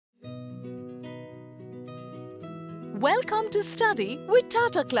Welcome to Study with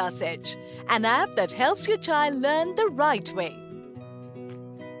Tata Class Edge, an app that helps your child learn the right way.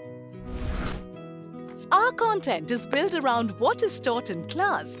 Our content is built around what is taught in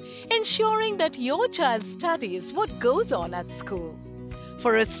class, ensuring that your child studies what goes on at school.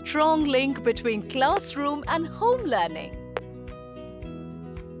 For a strong link between classroom and home learning.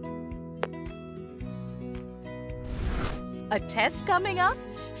 A test coming up?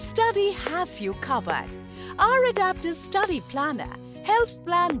 Studi has you covered. Our adaptive study planner helps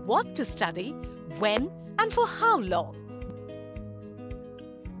plan what to study, when and for how long.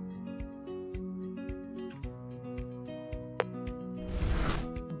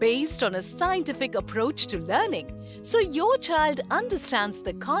 Based on a scientific approach to learning, so your child understands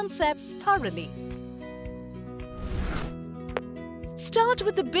the concepts thoroughly. Start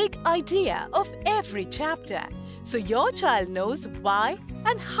with the big idea of every chapter, so your child knows why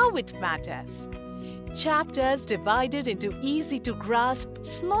and how it matters. Chapters divided into easy-to-grasp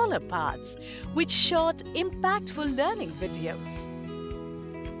smaller parts with short, impactful learning videos.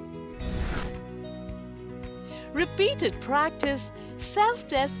 Repeated practice,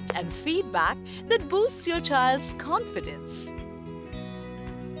 self-tests and feedback that boosts your child's confidence.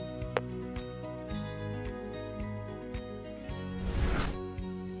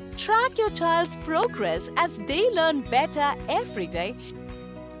 Track your child's progress as they learn better every day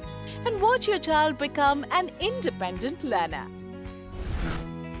and watch your child become an independent learner.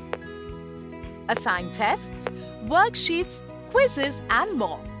 Assign tests, worksheets, quizzes and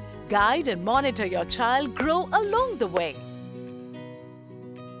more. Guide and monitor your child grow along the way.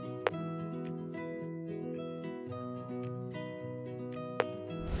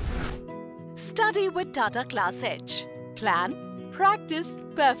 Study with Tata Class Edge. Plan, practice,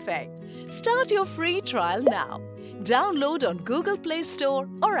 perfect. Start your free trial now. Download on Google Play Store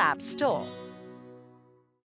or App Store.